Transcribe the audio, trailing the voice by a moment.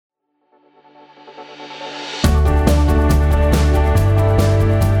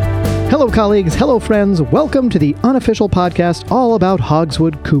Hello, colleagues. Hello, friends. Welcome to the unofficial podcast all about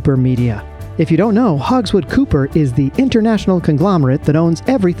Hogswood Cooper Media. If you don't know, Hogswood Cooper is the international conglomerate that owns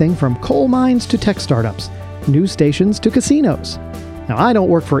everything from coal mines to tech startups, news stations to casinos. Now, I don't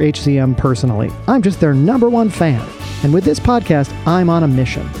work for HCM personally. I'm just their number one fan. And with this podcast, I'm on a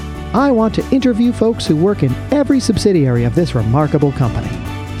mission. I want to interview folks who work in every subsidiary of this remarkable company.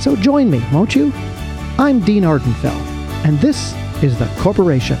 So join me, won't you? I'm Dean Ardenfeld, and this is The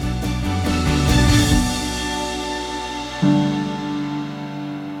Corporation.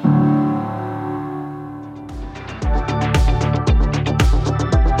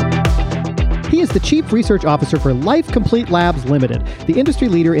 He is the Chief Research Officer for LifeComplete Labs Limited, the industry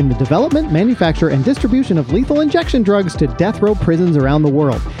leader in the development, manufacture, and distribution of lethal injection drugs to death row prisons around the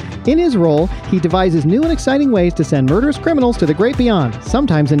world. In his role, he devises new and exciting ways to send murderous criminals to the great beyond,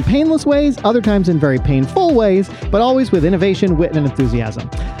 sometimes in painless ways, other times in very painful ways, but always with innovation, wit, and enthusiasm.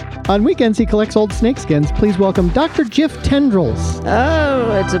 On weekends, he collects old snakeskins. Please welcome Dr. Jiff Tendrils.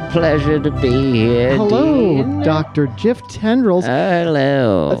 Oh, it's a pleasure to be here, Hello, Dean. Dr. Jiff Tendrils.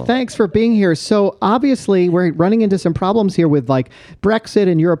 Hello. Thanks for being here. So obviously, we're running into some problems here with like Brexit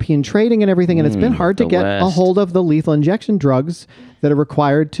and European trading and everything, and it's been hard to get a hold of the lethal injection drugs that are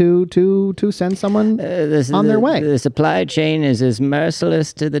required to send someone on their way. The supply chain is as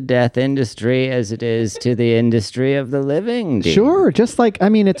merciless to the death industry as it is to the industry of the living. Dean. Sure, just like, I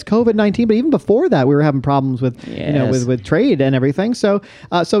mean, it's COVID-19, but even before that, we were having problems with, with trade and everything. So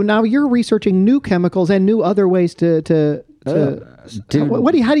now you're researching new chemicals and new other ways to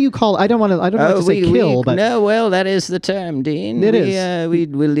how do you call it? I don't want to say kill, but no. Well, that is the term, Dean. We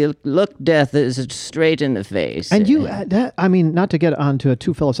look death as straight in the face. And you, not to get onto a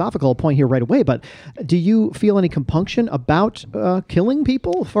too philosophical point here right away, but do you feel any compunction about killing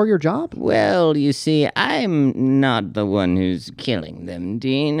people for your job? Well, you see, I'm not the one who's killing them,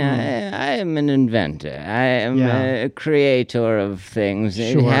 Dean. I am an inventor. I am a creator of things.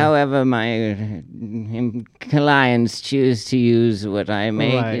 Sure. However, my clients choose to use what I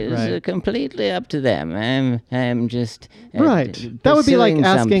make is completely up to them. I'm just That would be like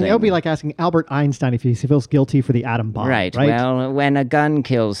asking. It would be like asking Albert Einstein if he feels guilty for the atom bomb. Right. Well, when a gun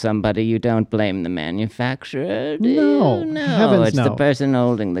kills somebody, you don't blame the manufacturer. No, it's the person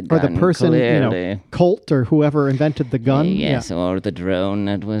holding the gun. Or the person, clearly. Colt or whoever invented the gun. Yes, or the drone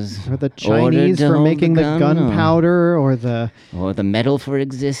that was or the Chinese for making the gunpowder, or the metal for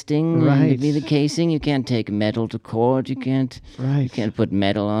existing. Right. Maybe the casing. You can't take metal to court. You can't put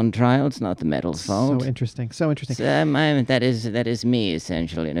metal on trial. It's not the metal's fault. So interesting. So, that is me,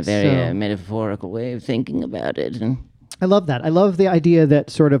 essentially, in a very metaphorical way of thinking about it. I love that. I love the idea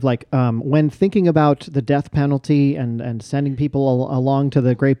that sort of like when thinking about the death penalty and sending people along to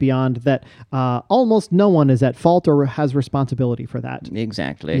the great beyond, that almost no one is at fault or has responsibility for that.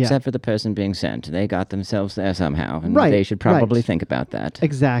 Exactly, except for the person being sent. They got themselves there somehow, and they should probably think about that.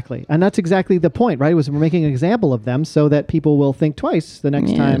 Exactly, and that's exactly the point, right? We're making an example of them so that people will think twice the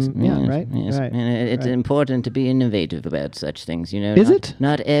next time. Yes. Right. And it's important to be innovative about such things. Is it?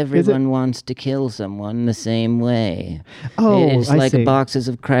 Not everyone wants to kill someone the same way. Oh, it's like boxes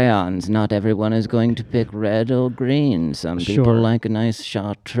of crayons. Not everyone is going to pick red or green. Some people like a nice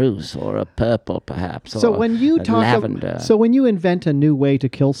chartreuse or a purple, perhaps. So when you lavender. So when you invent a new way to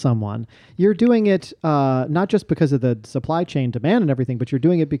kill someone, you're doing it not just because of the supply chain demand and everything, but you're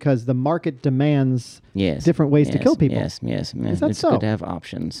doing it because the market demands different ways to kill people. Yes. Is that it's good to have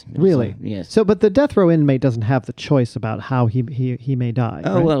options. Really? Yes. So, but the death row inmate doesn't have the choice about how he may die.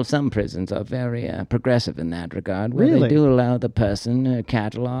 Oh, right? Well, some prisons are very progressive in that regard. Really? They do allow the person a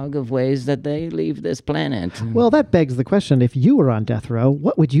catalog of ways that they leave this planet. Well, that begs the question, if you were on death row,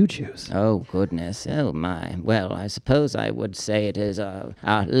 what would you choose? Oh, goodness. Oh, my. Well, I suppose I would say it is our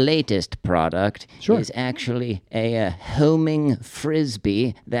latest product is actually a homing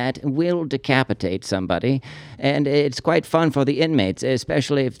frisbee that will decapitate somebody. And it's quite fun for the inmates,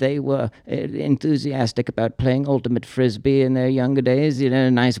 especially if they were enthusiastic about playing ultimate frisbee in their younger days.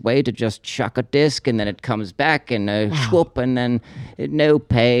 A nice way to just chuck a disc and then it comes back and whoop, and then no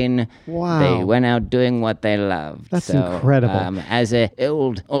pain. Wow. They went out doing what they loved. That's incredible. As an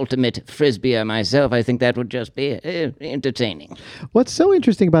old ultimate frisbeer myself, I think that would just be entertaining. What's so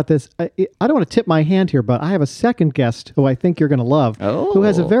interesting about this, I don't want to tip my hand here, but I have a second guest who I think you're going to love, who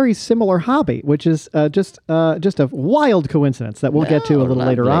has a very similar hobby, which is just a wild coincidence that we'll get to a little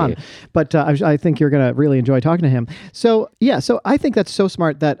later on. But I think you're going to really enjoy talking to him. So I think that's so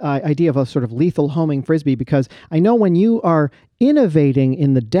smart, that idea of a sort of lethal homing frisbee, because I know when you are innovating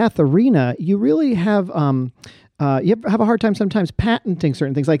in the death arena, you really have you have a hard time sometimes patenting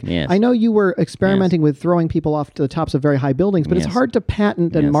certain things. Like, Yes. I know you were experimenting with throwing people off to the tops of very high buildings, but it's hard to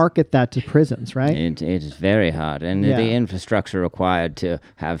patent and market that to prisons, right? It is very hard, and the infrastructure required to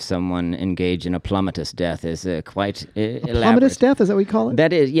have someone engage in a plummetous death is quite elaborate. Plummetous death, is that what we call it?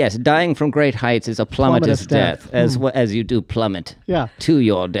 That is, yes, dying from great heights is a plummetous death, as you do plummet to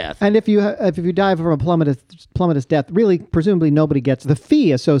your death. And if you die from a plummetous death, really, presumably nobody gets the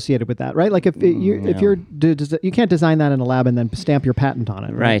fee associated with that, right? Like if you can't design that in a lab and then stamp your patent on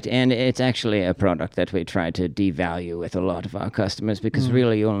it. Right, and it's actually a product that we try to devalue with a lot of our customers because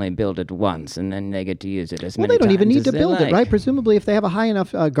really you only build it once and then they get to use it as many times. Well, they don't even need to they build like. it, right? Presumably, if they have a high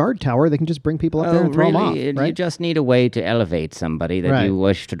enough guard tower, they can just bring people up there and throw them off, right? You just need a way to elevate somebody that you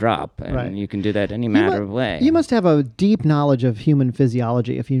wish to drop, and you can do that any matter of way. You must have a deep knowledge of human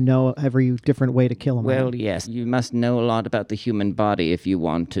physiology if you know every different way to kill them. Well, yes, you must know a lot about the human body if you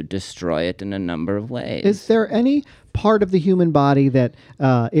want to destroy it in a number of ways. Is there any part of the human body that,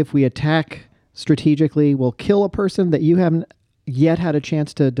 if we attack strategically, will kill a person that you haven't yet had a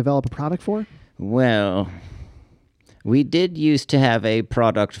chance to develop a product for? Well, we did used to have a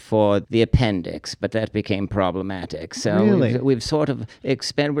product for the appendix, but that became problematic. So really? we've sort of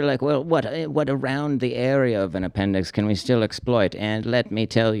expanded. We're like, well, what around the area of an appendix can we still exploit? And let me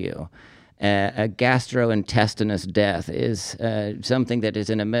tell you, a gastrointestinous death is something that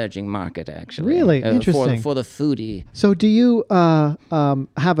is an emerging market, actually. Really? Interesting. For the foodie. So do you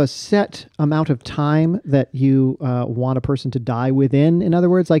have a set amount of time that you want a person to die within? In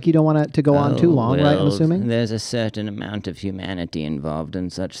other words, like you don't want it to go on too long, right? I'm assuming? There's a certain amount of humanity involved in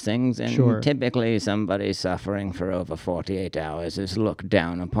such things, and typically somebody suffering for over 48 hours is looked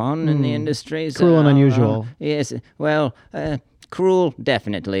down upon in the industry. Cruel and unusual. Yes, well... cruel,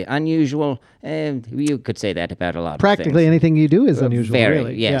 definitely. Unusual, you could say that about a lot of things. Practically anything you do is unusual, very,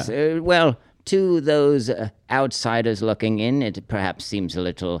 really. Yes. Yeah. Well, to those outsiders looking in, it perhaps seems a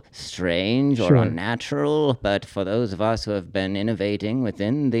little strange or unnatural, but for those of us who have been innovating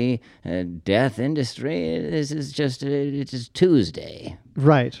within the death industry, this is just it is Tuesday.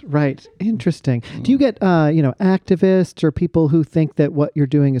 Right. Interesting. Do you get, activists or people who think that what you're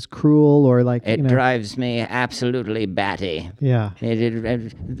doing is cruel or like, It drives me absolutely batty. Yeah.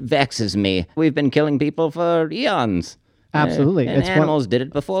 It vexes me. We've been killing people for eons. Absolutely. And animals did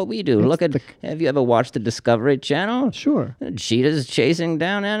it before we do. Look at, have you ever watched the Discovery Channel? Sure. Cheetahs chasing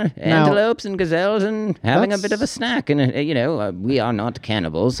down antelopes and gazelles and having a bit of a snack. And, we are not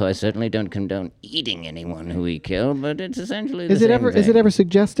cannibals, so I certainly don't condone eating anyone who we kill, but it's essentially the same thing. Is it ever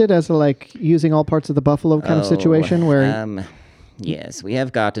suggested as a, using all parts of the buffalo kind of situation where... Yes, we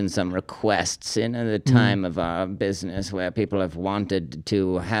have gotten some requests in the time of our business where people have wanted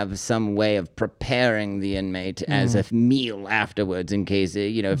to have some way of preparing the inmate as a meal afterwards in case,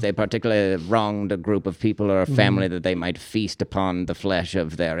 if they particularly wronged a group of people or a family that they might feast upon the flesh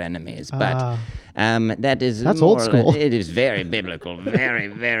of their enemies. But that's old school. It is very biblical, very,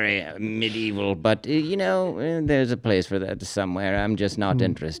 very medieval. But, there's a place for that somewhere. I'm just not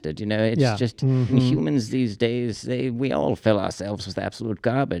interested. It's just humans these days, we all fill ourselves with absolute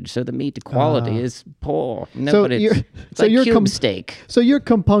garbage. So the meat quality is poor. Cube steak. So your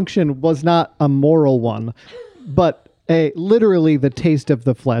compunction was not a moral one, but literally the taste of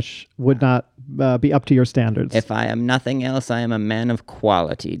the flesh would not be up to your standards. If I am nothing else, I am a man of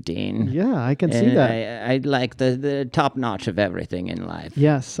quality, Dean. Yeah, I can see that. I like the top notch of everything in life.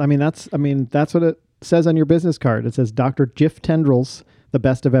 Yes, that's what it says on your business card. It says Dr. Jiff Tendrils, the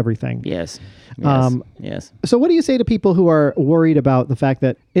best of everything. Yes. Yes. So what do you say to people who are worried about the fact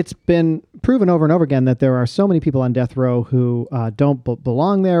that it's been proven over and over again that there are so many people on death row who don't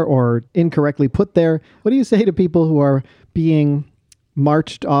belong there or incorrectly put there? What do you say to people who are being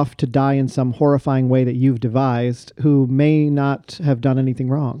marched off to die in some horrifying way that you've devised who may not have done anything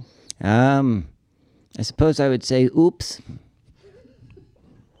wrong? I suppose I would say, oops.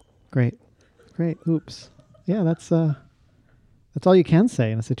 Great. Oops. Yeah, that's all you can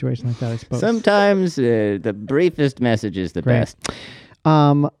say in a situation like that, I suppose. Sometimes the briefest message is the best.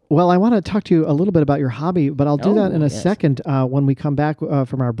 Well, I want to talk to you a little bit about your hobby, but I'll do that in a second when we come back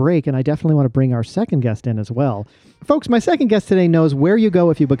from our break, and I definitely want to bring our second guest in as well. Folks, my second guest today knows where you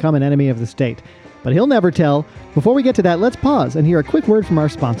go if you become an enemy of the state, but he'll never tell. Before we get to that, let's pause and hear a quick word from our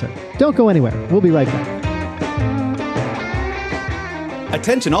sponsor. Don't go anywhere. We'll be right back.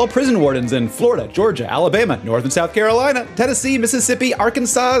 Attention all prison wardens in Florida, Georgia, Alabama, North and South Carolina, Tennessee, Mississippi,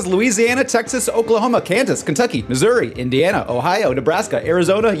 Arkansas, Louisiana, Texas, Oklahoma, Kansas, Kentucky, Missouri, Indiana, Ohio, Nebraska,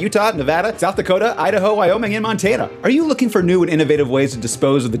 Arizona, Utah, Nevada, South Dakota, Idaho, Wyoming, and Montana. Are you looking for new and innovative ways to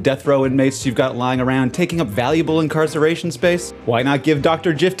dispose of the death row inmates you've got lying around taking up valuable incarceration space? Why not give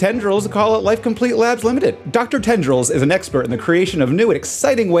Dr. Jiff Tendrils a call at LifeComplete Labs Limited? Dr. Tendrils is an expert in the creation of new and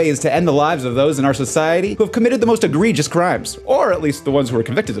exciting ways to end the lives of those in our society who have committed the most egregious crimes, or at least the ones who were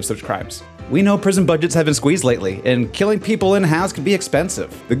convicted of such crimes. We know prison budgets have been squeezed lately, and killing people in-house can be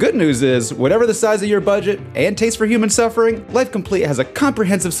expensive. The good news is, whatever the size of your budget and taste for human suffering, LifeComplete has a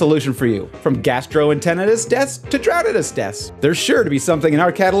comprehensive solution for you. From gastroenteritis deaths to drownedus deaths, there's sure to be something in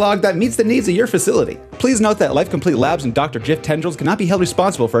our catalog that meets the needs of your facility. Please note that LifeComplete Labs and Dr. Jiff Tendrils cannot be held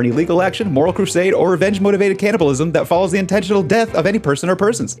responsible for any legal action, moral crusade, or revenge-motivated cannibalism that follows the intentional death of any person or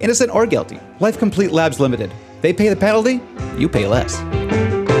persons, innocent or guilty. LifeComplete Labs Limited. They pay the penalty, you pay less.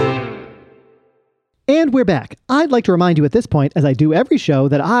 And we're back. I'd like to remind you at this point, as I do every show,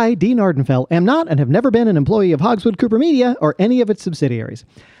 that I, Dean Ardenfell, am not and have never been an employee of Hogswood Cooper Media or any of its subsidiaries.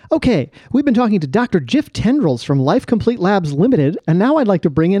 Okay, we've been talking to Dr. Jiff Tendrils from LifeComplete Labs Limited, and now I'd like to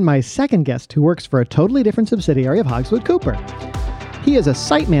bring in my second guest who works for a totally different subsidiary of Hogswood Cooper. He is a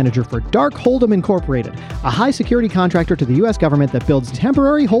site manager for Dark Holdem Incorporated, a high-security contractor to the U.S. government that builds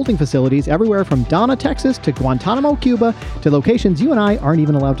temporary holding facilities everywhere from Donna, Texas to Guantanamo, Cuba, to locations you and I aren't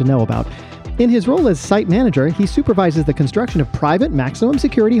even allowed to know about. In his role as site manager, he supervises the construction of private maximum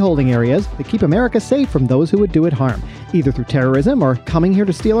security holding areas that keep America safe from those who would do it harm, either through terrorism or coming here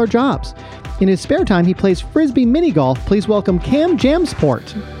to steal our jobs. In his spare time, he plays frisbee mini golf. Please welcome Cam Jamsport.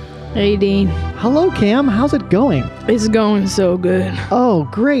 Hey, Dean. Hello, Cam. How's it going? It's going so good. Oh,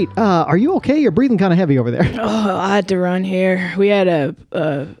 great. Are you okay? You're breathing kind of heavy over there. Oh, I had to run here. We had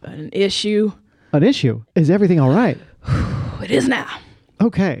an issue. An issue? Is everything all right? It is now.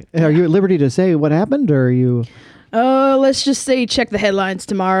 Okay. Are you at liberty to say what happened, or are you... Let's just say check the headlines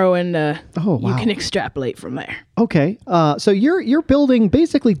tomorrow, and you can extrapolate from there. Okay. So you're building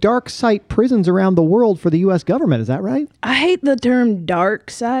basically dark site prisons around the world for the U.S. government. Is that right? I hate the term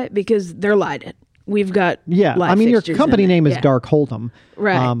dark site because they're lighted. We've got your company name is Dark Holdem.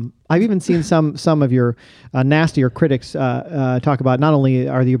 Right. I've even seen some of your nastier critics talk about not only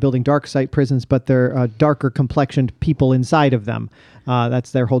are you building dark site prisons, but they're darker complexioned people inside of them.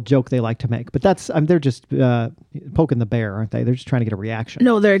 That's their whole joke they like to make. But they're just poking the bear, aren't they? They're just trying to get a reaction.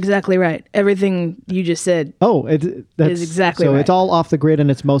 No, they're exactly right. Everything you just said is exactly right. So it's all off the grid, and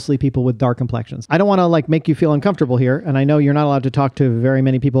it's mostly people with dark complexions. I don't want to make you feel uncomfortable here, and I know you're not allowed to talk to very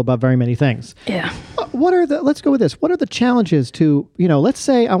many people about very many things. Yeah. Let's go with this. What are the challenges to, let's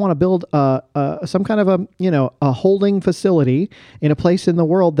say I want to build some kind of a holding facility in a place in the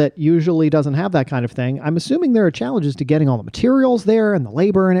world that usually doesn't have that kind of thing. I'm assuming there are challenges to getting all the materials there and the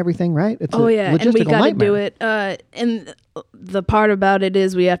labor and everything, right? It's and we got to do it. And the part about it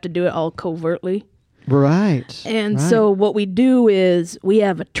is we have to do it all covertly. Right. And so what we do is we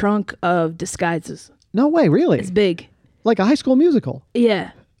have a trunk of disguises. No way, really? It's big. Like a High School Musical?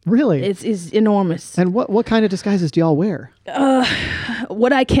 Yeah. Really? It's enormous. And what kind of disguises do y'all wear?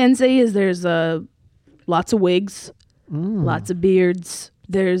 What I can say is there's lots of wigs, lots of beards.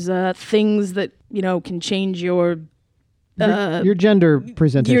 There's things that, can change your gender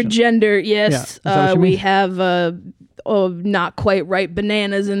presentation. Your gender, yes. Yeah. We have not quite ripe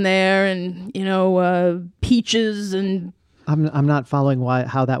bananas in there, and peaches, and I'm not following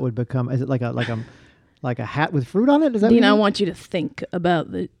how that would become. Is it like a hat with fruit on it? Is that Dean, I want you to think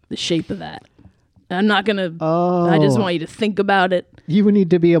about the shape of that. I'm not gonna. I just want you to think about it. You would need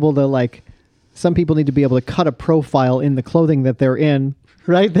to be able to some people need to be able to cut a profile in the clothing that they're in.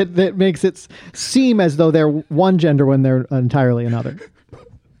 Right? That makes it seem as though they're one gender when they're entirely another.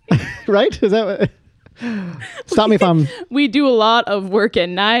 Right? Is that what... Stop me if I'm... We do a lot of work at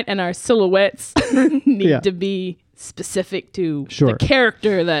night, and our silhouettes need to be specific to the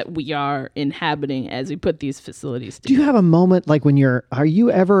character that we are inhabiting as we put these facilities together. Do you have a moment are you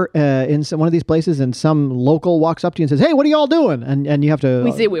ever in one of these places and some local walks up to you and says, "Hey, what are y'all doing?" And you have to...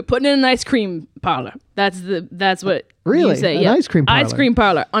 We say we're putting in an ice cream parlor. That's what really? You say. An ice cream parlor? Ice cream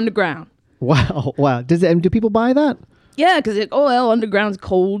parlor, underground. Wow. Do people buy that? Yeah, because underground's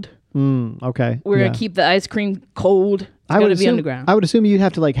cold. Okay. We're going to keep the ice cream cold. It's going to be underground. I would assume you'd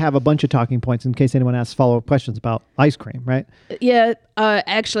have to have a bunch of talking points in case anyone asks follow-up questions about ice cream, right? Yeah.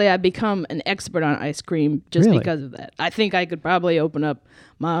 Actually, I've become an expert on ice cream just because of that. I think I could probably open up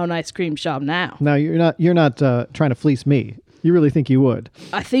my own ice cream shop now. No, you're not trying to fleece me. You really think you would?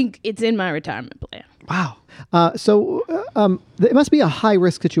 I think it's in my retirement plan. Wow. So it must be a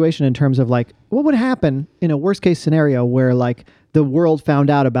high-risk situation in terms of what would happen in a worst-case scenario where the world found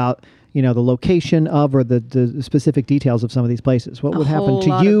out about, the location of or the specific details of some of these places? What would happen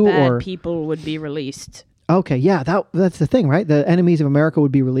to you? A whole lot of or bad people would be released. Okay, yeah, that's the thing, right? The enemies of America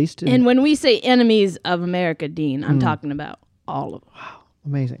would be released. And when we say enemies of America, Dean, I'm talking about all of them. Wow,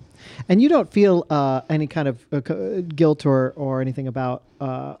 amazing. And you don't feel any kind of guilt or anything about,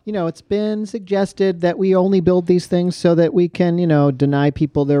 it's been suggested that we only build these things so that we can, deny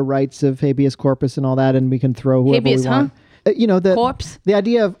people their rights of habeas corpus and all that, and we can throw whoever habeas, we want. Corpse? The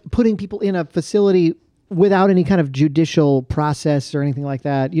idea of putting people in a facility without any kind of judicial process or anything like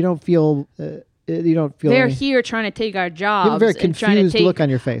that, you don't feel... They're here trying to take our jobs. You have a very confused look on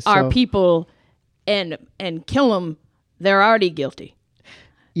your face. Our people and kill them. They're already guilty.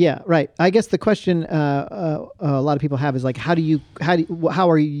 Yeah, right. I guess the question a lot of people have is like, how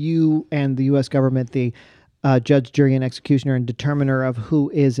are you and the U.S. government the judge, jury, and executioner and determiner of who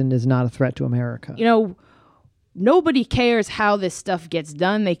is and is not a threat to America? Nobody cares how this stuff gets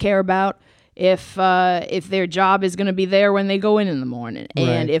done. They care about if their job is going to be there when they go in the morning,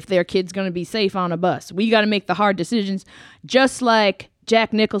 and if their kid's going to be safe on a bus. We got to make the hard decisions, just like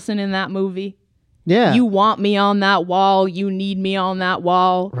Jack Nicholson in that movie. Yeah. You want me on that wall. You need me on that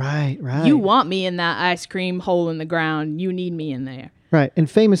wall. Right. You want me in that ice cream hole in the ground. You need me in there. Right.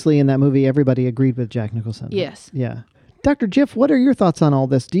 And famously in that movie, everybody agreed with Jack Nicholson. Yes. Yeah. Dr. Jiff, what are your thoughts on all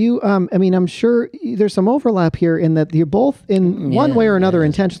this? Do you, I'm sure there's some overlap here in that you're both in one way or another,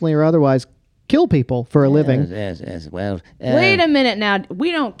 intentionally or otherwise, kill people for a living. Yes. Well, wait a minute now.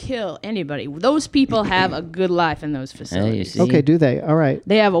 We don't kill anybody. Those people have a good life in those facilities. Okay, do they? All right.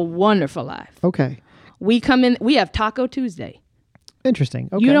 They have a wonderful life. Okay. We come in. We have Taco Tuesday. Interesting.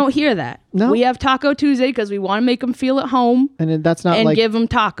 Okay. You don't hear that. No. We have Taco Tuesday because we want to make them feel at home. And that's not and give them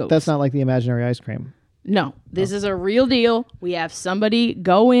tacos. That's not like the imaginary ice cream. No, this is a real deal. We have somebody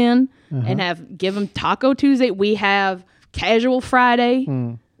go in and give them Taco Tuesday. We have Casual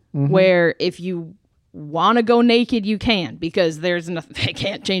Friday. Where if you want to go naked, you can, because there's nothing. They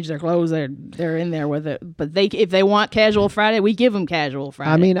can't change their clothes. They're in there with it. But if they want Casual Friday, we give them Casual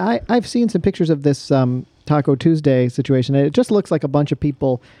Friday. I mean, I've seen some pictures of this Taco Tuesday situation. It just looks like a bunch of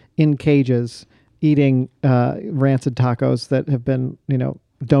people in cages eating rancid tacos that have been,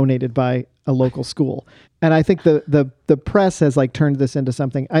 donated by a local school. And I think the press has turned this into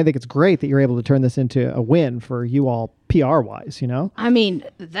something. I think it's great that you're able to turn this into a win for you all PR wise, I mean,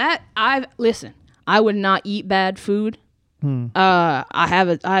 listen, I would not eat bad food. I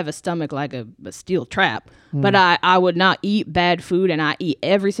have a stomach like a steel trap, but I would not eat bad food, and I eat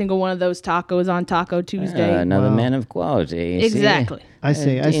every single one of those tacos on Taco Tuesday. Another man of quality. Exactly. See? I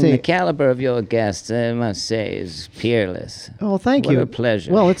see. The caliber of your guests, I must say, is peerless. Oh, thank you. What a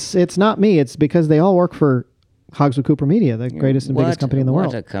pleasure. Well, it's not me. It's because they all work for Hogswood Cooper Media, the greatest and biggest company in the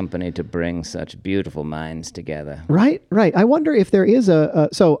world. What a company to bring such beautiful minds together. Right. I wonder if there is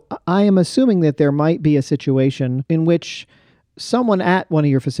so I am assuming that there might be a situation in which someone at one of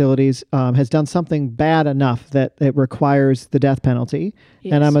your facilities has done something bad enough that it requires the death penalty.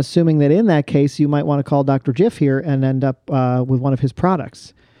 Yes. And I'm assuming that in that case, you might want to call Dr. Jiff here and end up with one of his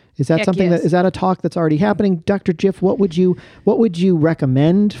products. Is that is that a talk that's already happening? Dr. Jiff, what would you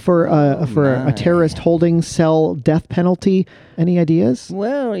recommend for a terrorist holding cell death penalty? Any ideas?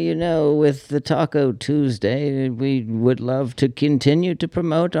 Well, with the Taco Tuesday, we would love to continue to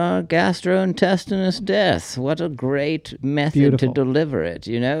promote our gastrointestinous death. What a great method to deliver it.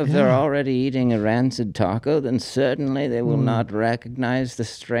 If they're already eating a rancid taco, then certainly they will not recognize the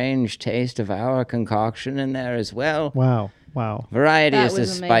strange taste of our concoction in there as well. Wow. Variety is the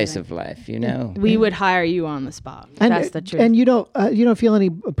spice of life, We would hire you on the spot. That's the truth. And you don't feel any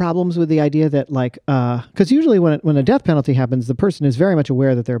problems with the idea that because usually when a death penalty happens, the person is very much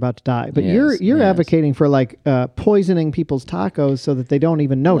aware that they're about to die. But you're advocating for poisoning people's tacos so that they don't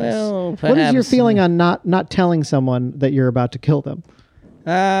even notice. Well, what is your feeling on not telling someone that you're about to kill them?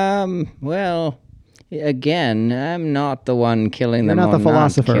 Well, again, I'm not the one killing them. You're not the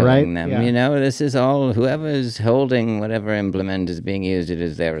philosopher, not right? Them. Yeah. This is all, whoever's holding whatever implement is being used, it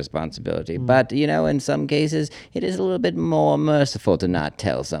is their responsibility. But, in some cases, it is a little bit more merciful to not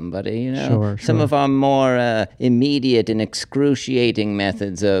tell somebody, Sure. Some of our more immediate and excruciating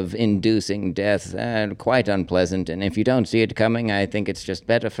methods of inducing death are quite unpleasant. And if you don't see it coming, I think it's just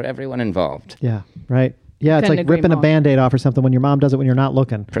better for everyone involved. Yeah, right. Yeah, it's like ripping a Band-Aid off or something when your mom does it when you're not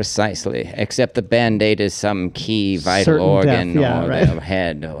looking. Precisely, except the Band-Aid is some key vital organ or the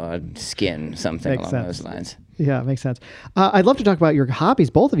head or skin, something along those lines. Yeah, it makes sense. I'd love to talk about your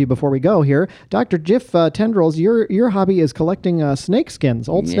hobbies, both of you, before we go here. Dr. Jiff Tendrils, your hobby is collecting snake skins,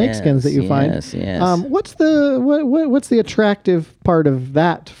 old snake skins that you find. Yes. What's the attractive part of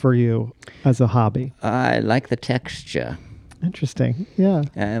that for you as a hobby? I like the texture. Interesting. Yeah.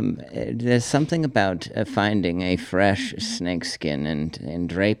 There's something about finding a fresh snake skin and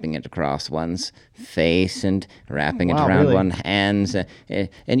draping it across one's face and wrapping it around really? one's hands. And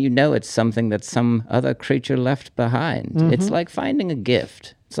it's something that some other creature left behind. It's like finding a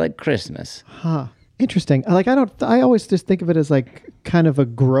gift. It's like Christmas. Huh. Interesting. I always just think of it as like kind of a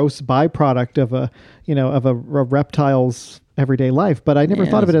gross byproduct of a reptile's everyday life, but I never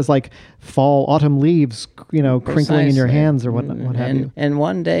thought of it as like fall, autumn leaves, crinkling in your hands or what have you. And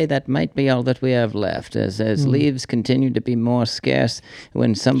one day that might be all that we have left, as leaves continue to be more scarce.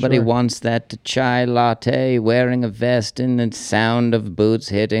 When somebody wants that chai latte, wearing a vest, and the sound of boots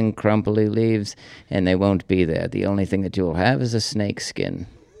hitting crumply leaves, and they won't be there. The only thing that you'll have is a snake skin.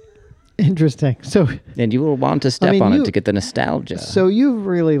 Interesting. And you will want to step on it to get the nostalgia. So you've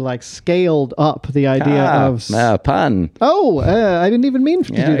really scaled up the idea of pun. Oh, I didn't even mean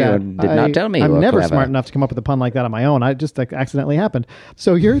to do that. You did not tell me. I'm never clever. smart enough to come up with a pun like that on my own. I just accidentally happened.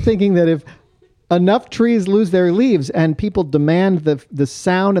 So you're thinking that if enough trees lose their leaves and people demand the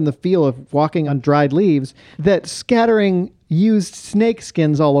sound and the feel of walking on dried leaves, that scattering used snake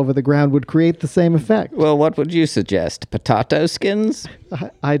skins all over the ground would create the same effect. Well, what would you suggest? Potato skins?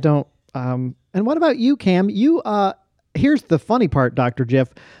 I don't. And what about you, Cam? Here's the funny part, Dr. Jiff.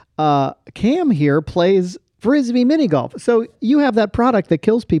 Cam here plays frisbee mini golf. So you have that product that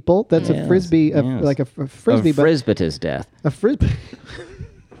kills people. That's a frisbee, like a frisbee. A frisbee's death. A frisbee.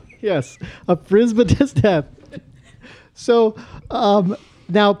 Yes, a frisbee's death. So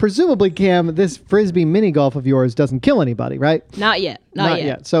now, presumably, Cam, this frisbee mini golf of yours doesn't kill anybody, right? Not yet. Not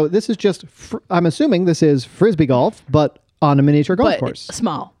yet. So this is just, I'm assuming this is frisbee golf, but on a miniature golf course.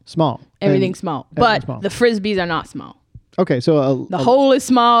 Small. Everything's small. But the frisbees are not small. Okay, so the hole is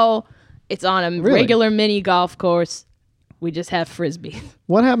small. It's on a regular mini golf course. We just have frisbees.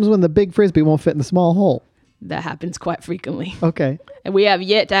 What happens when the big frisbee won't fit in the small hole? That happens quite frequently. Okay. And we have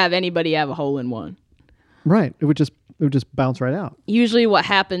yet to have anybody have a hole in one. Right. It would just bounce right out. Usually what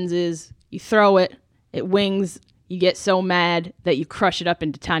happens is you throw it, it wings, you get so mad that you crush it up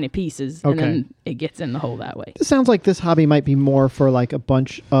into tiny pieces, and then it gets in the hole that way. It sounds like this hobby might be more for like a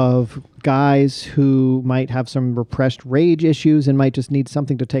bunch of guys who might have some repressed rage issues and might just need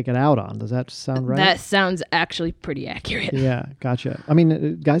something to take it out on. Does that sound right? That sounds actually pretty accurate. Yeah, gotcha. I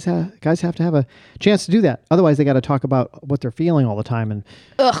mean, guys have to have a chance to do that. Otherwise, they got to talk about what they're feeling all the time, and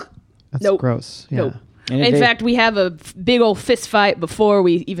that's gross. Yeah. Nope. In fact, we have a big old fist fight before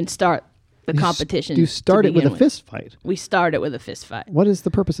we even start the competition. You start it with a fist fight? We start it with a fist fight. What is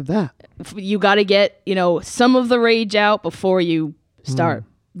the purpose of that? You got to get, some of the rage out before you start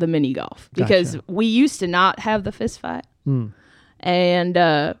the mini golf. Because we used to not have the fist fight.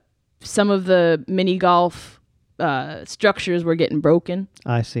 And some of the mini golf structures were getting broken.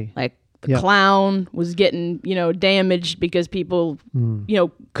 I see. Like the clown was getting, damaged because people,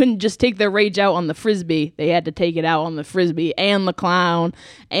 couldn't just take their rage out on the frisbee. They had to take it out on the frisbee and the clown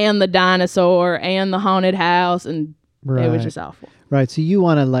and the dinosaur and the haunted house. And it was just awful. Right. So you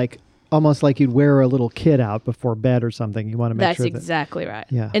want to almost like you'd wear a little kid out before bed or something. You want to make sure that's exactly right.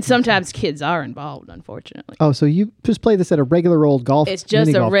 Yeah. And sometimes kids are involved, unfortunately. Oh, so you just play this at a regular old golf It's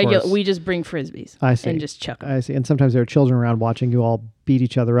just a regular, we just bring frisbees. I see. And just chuck them. I see. And sometimes there are children around watching you all beat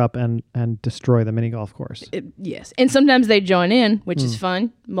each other up and destroy the mini golf course. Yes. And sometimes they join in, which is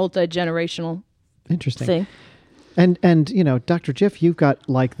fun. Multi-generational Interesting thing. And Dr. Jiff, you've got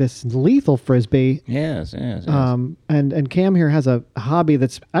this lethal frisbee. Yes. And Cam here has a hobby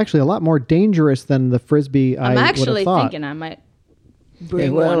that's actually a lot more dangerous than the frisbee I would have thought. I'm actually thinking I might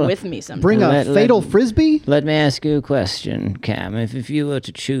bring one with me sometime. Bring a fatal frisbee? Let me ask you a question, Cam. If you were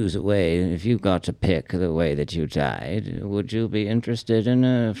to choose a way, if you got to pick the way that you died, would you be interested in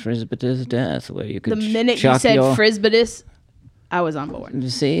a frisbee's death where you could The minute you said frisbee's, I was on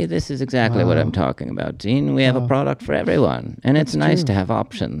board. See, this is exactly what I'm talking about, Dean. We have a product for everyone, and it's nice to have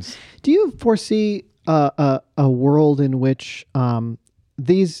options. Do you foresee a world in which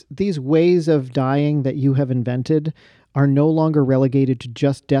these ways of dying that you have invented are no longer relegated to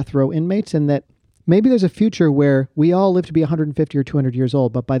just death row inmates, and that maybe there's a future where we all live to be 150 or 200 years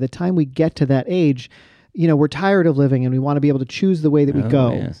old, but by the time we get to that age, we're tired of living and we want to be able to choose the way that we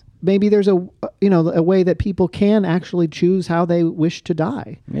go. Yes. Maybe there's a way that people can actually choose how they wish to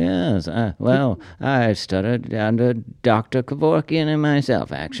die. Yes. I studied under Dr. Kevorkian and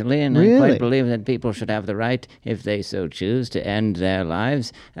myself, actually, and really? I quite believe that people should have the right, if they so choose, to end their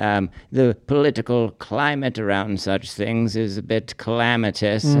lives. The political climate around such things is a bit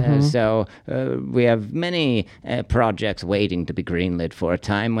calamitous, so we have many projects waiting to be greenlit for a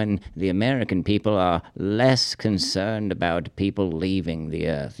time when the American people are less concerned about people leaving the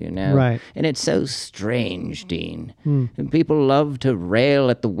earth. know? Right. And it's so strange, Dean. And people love to rail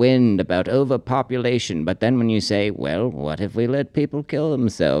at the wind about overpopulation, but then when you say, well, what if we let people kill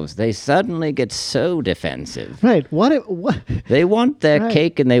themselves? They suddenly get so defensive. Right. What? They want their Right.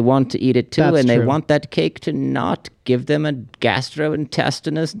 cake and they want to eat it too, That's and they true. want that cake to not give them a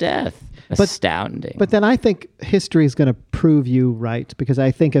gastrointestinous death. Astounding. But then I think history is going to prove you right, because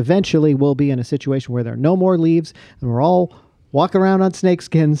I think eventually we'll be in a situation where there are no more leaves and we're all walking around on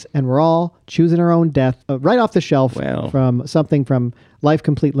snakeskins and we're all choosing our own death right off the shelf from something from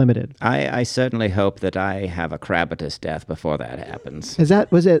LifeComplete Limited. I certainly hope that I have a Krabatus death before that happens. Is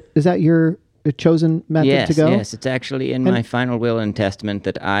that your chosen method to go? Yes, it's actually in my final will and testament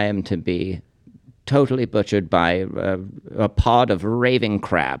that I am to be totally butchered by a pod of raving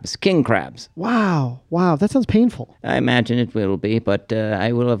crabs, king crabs. Wow, that sounds painful. I imagine it will be, but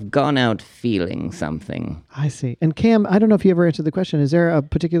I will have gone out feeling something. I see. And Cam, I don't know if you ever answered the question. Is there a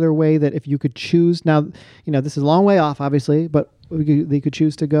particular way that if you could choose, now, this is a long way off, obviously, but they could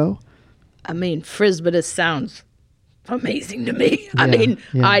choose to go? I mean, frisbee sounds amazing to me.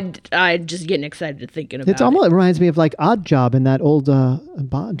 I just getting excited thinking about it. It reminds me of like Odd Job in that old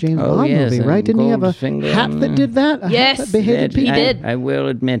James Bond movie, right? Didn't he have a hat that did that? Yes, hat that beheaded people? He did. I will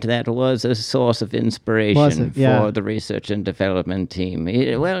admit that was a source of inspiration for the research and development team.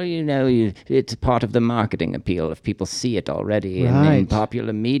 It's part of the marketing appeal if people see it already in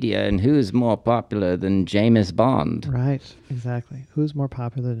popular media. And who's more popular than James Bond? Right, exactly. Who's more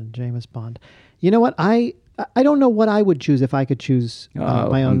popular than James Bond? You know what? I don't know what I would choose if I could choose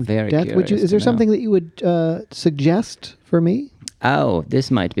my own death. Is there something that you would suggest for me? Oh,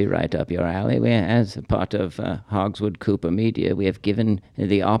 this might be right up your alley. As a part of Hogswood Cooper Media, we have given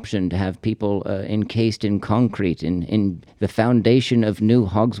the option to have people encased in concrete in the foundation of new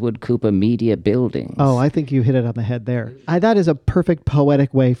Hogswood Cooper Media buildings. Oh, I think you hit it on the head there. That is a perfect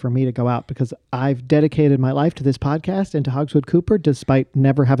poetic way for me to go out, because I've dedicated my life to this podcast and to Hogswood Cooper, despite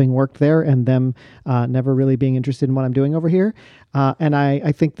never having worked there and them never really being interested in what I'm doing over here. And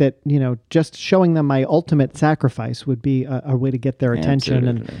I think that, just showing them my ultimate sacrifice would be a way to get their attention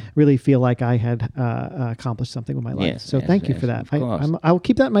and really feel like I had accomplished something with my life. Yes, so thank you for that. Of I'll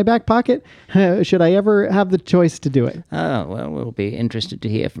keep that in my back pocket should I ever have the choice to do it. Oh, well, we'll be interested to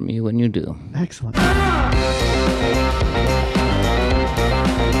hear from you when you do. Excellent.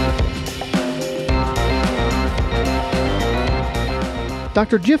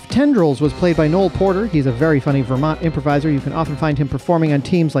 Dr. Jiff Tendrils was played by Noel Porter. He's a very funny Vermont improviser. You can often find him performing on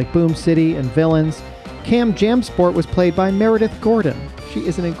teams like Boom City and Villains. Cam Jamsport was played by Meredith Gordon. She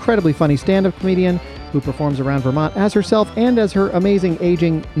is an incredibly funny stand-up comedian who performs around Vermont as herself and as her amazing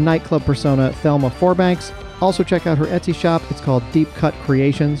aging nightclub persona, Thelma Forbanks. Also check out her Etsy shop. It's called Deep Cut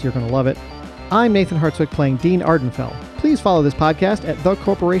Creations. You're going to love it. I'm Nathan Hartswick playing Dean Ardenfell. Please follow this podcast at The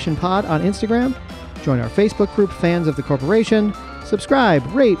Corporation Pod on Instagram. Join our Facebook group, Fans of the Corporation. Subscribe,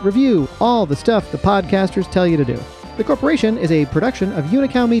 rate, review, all the stuff the podcasters tell you to do. The Corporation is a production of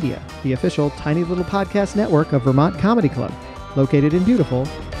Unicow Media, the official tiny little podcast network of Vermont Comedy Club, located in beautiful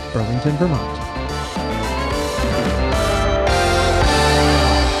Burlington, Vermont.